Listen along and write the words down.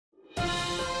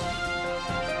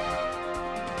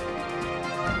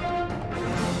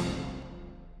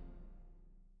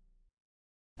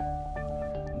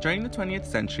During the 20th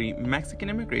century, Mexican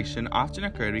immigration often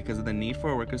occurred because of the need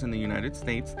for workers in the United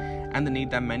States and the need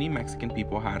that many Mexican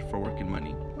people had for work and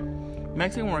money.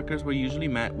 Mexican workers were usually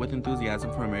met with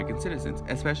enthusiasm for American citizens,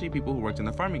 especially people who worked in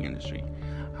the farming industry.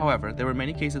 However, there were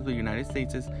many cases where the United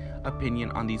States'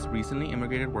 opinion on these recently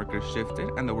immigrated workers shifted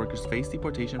and the workers faced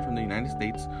deportation from the United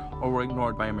States or were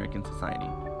ignored by American society.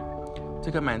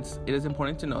 To commence, it is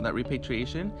important to know that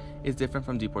repatriation is different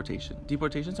from deportation.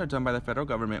 Deportations are done by the federal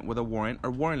government with a warrant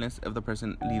or warrantless if the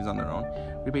person leaves on their own.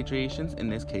 Repatriations, in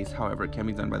this case, however, can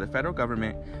be done by the federal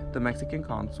government, the Mexican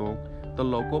consul, the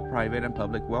local private and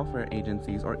public welfare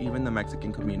agencies, or even the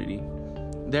Mexican community.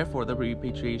 Therefore, the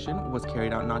repatriation was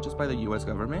carried out not just by the U.S.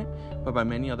 government, but by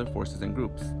many other forces and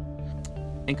groups.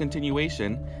 In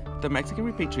continuation, the Mexican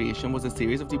repatriation was a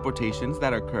series of deportations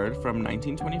that occurred from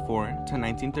 1924 to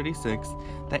 1936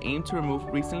 that aimed to remove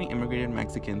recently immigrated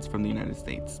Mexicans from the United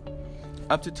States.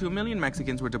 Up to 2 million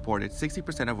Mexicans were deported,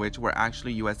 60% of which were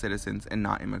actually U.S. citizens and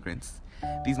not immigrants.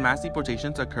 These mass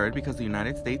deportations occurred because the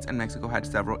United States and Mexico had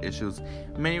several issues,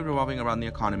 many revolving around the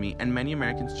economy, and many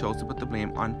Americans chose to put the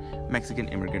blame on Mexican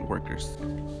immigrant workers.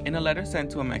 In a letter sent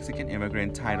to a Mexican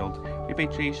immigrant titled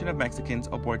 "Repatriation of Mexicans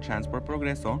Aboard Transport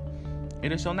Progreso,"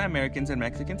 it is shown that Americans and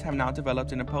Mexicans have now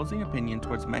developed an opposing opinion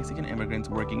towards Mexican immigrants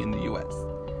working in the U.S.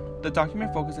 The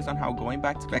document focuses on how going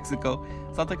back to Mexico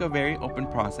sounds like a very open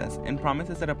process and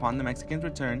promises that upon the Mexicans'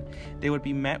 return, they would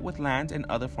be met with land and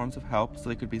other forms of help so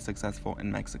they could be successful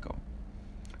in Mexico.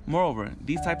 Moreover,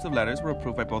 these types of letters were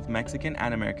approved by both Mexican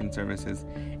and American services,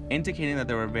 indicating that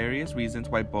there were various reasons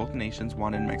why both nations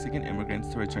wanted Mexican immigrants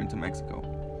to return to Mexico.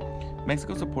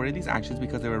 Mexico supported these actions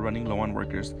because they were running low on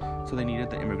workers, so they needed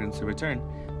the immigrants to return.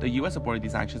 The U.S. supported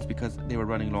these actions because they were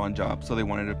running low on jobs, so they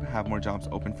wanted to have more jobs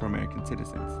open for American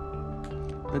citizens.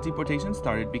 The deportation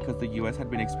started because the U.S. had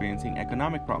been experiencing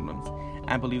economic problems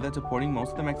and believed that deporting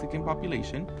most of the Mexican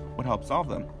population would help solve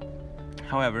them.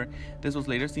 However, this was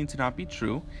later seen to not be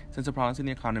true since the problems in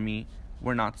the economy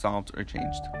were not solved or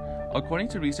changed. According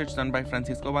to research done by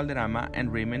Francisco Valderrama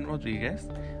and Raymond Rodriguez,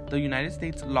 the United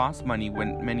States lost money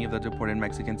when many of the deported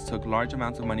Mexicans took large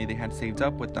amounts of money they had saved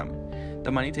up with them.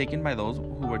 The money taken by those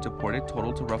who were deported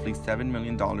totaled to roughly $7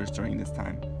 million during this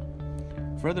time.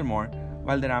 Furthermore,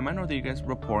 Valderrama and Rodriguez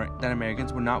report that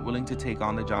Americans were not willing to take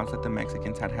on the jobs that the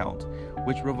Mexicans had held,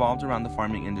 which revolved around the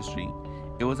farming industry.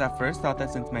 It was at first thought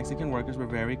that since Mexican workers were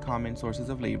very common sources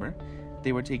of labor,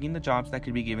 they were taking the jobs that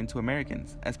could be given to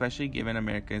Americans, especially given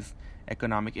America's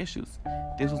economic issues.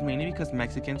 This was mainly because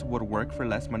Mexicans would work for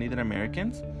less money than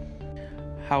Americans.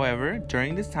 However,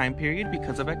 during this time period,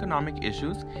 because of economic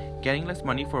issues, getting less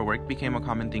money for work became a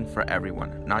common thing for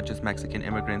everyone, not just Mexican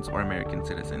immigrants or American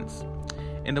citizens.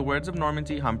 In the words of Norman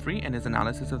T. Humphrey and his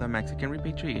analysis of the Mexican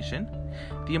repatriation,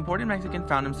 the imported Mexican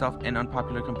found himself an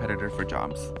unpopular competitor for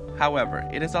jobs. However,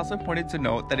 it is also important to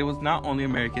note that it was not only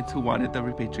Americans who wanted the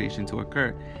repatriation to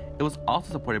occur, it was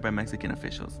also supported by Mexican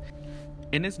officials.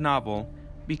 In his novel,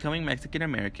 Becoming Mexican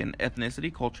American,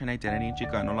 Ethnicity, Culture, and Identity in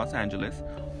Chicano, Los Angeles,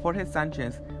 Jorge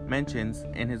Sanchez mentions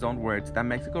in his own words that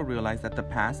Mexico realized that the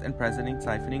past and present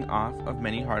siphoning off of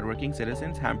many hardworking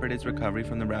citizens hampered its recovery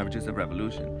from the ravages of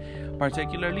revolution,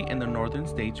 particularly in the northern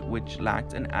states which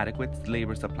lacked an adequate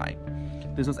labor supply.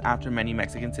 This was after many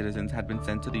Mexican citizens had been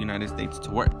sent to the United States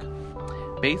to work.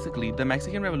 Basically, the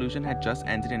Mexican Revolution had just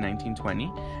ended in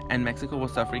 1920, and Mexico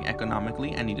was suffering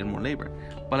economically and needed more labor.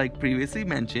 But like previously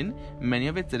mentioned, many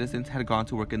of its citizens had gone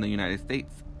to work in the United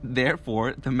States.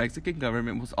 Therefore, the Mexican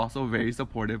government was also very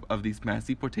supportive of these mass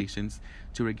deportations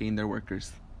to regain their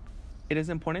workers. It is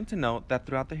important to note that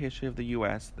throughout the history of the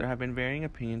U.S., there have been varying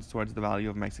opinions towards the value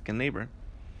of Mexican labor.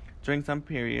 During some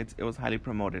periods, it was highly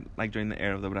promoted, like during the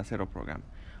era of the Bracero program.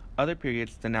 Other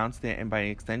periods denounced it and by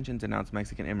extension denounced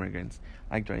Mexican immigrants,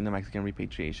 like during the Mexican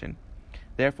repatriation.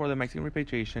 Therefore, the Mexican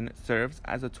repatriation serves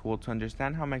as a tool to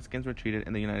understand how Mexicans were treated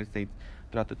in the United States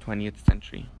throughout the 20th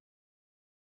century.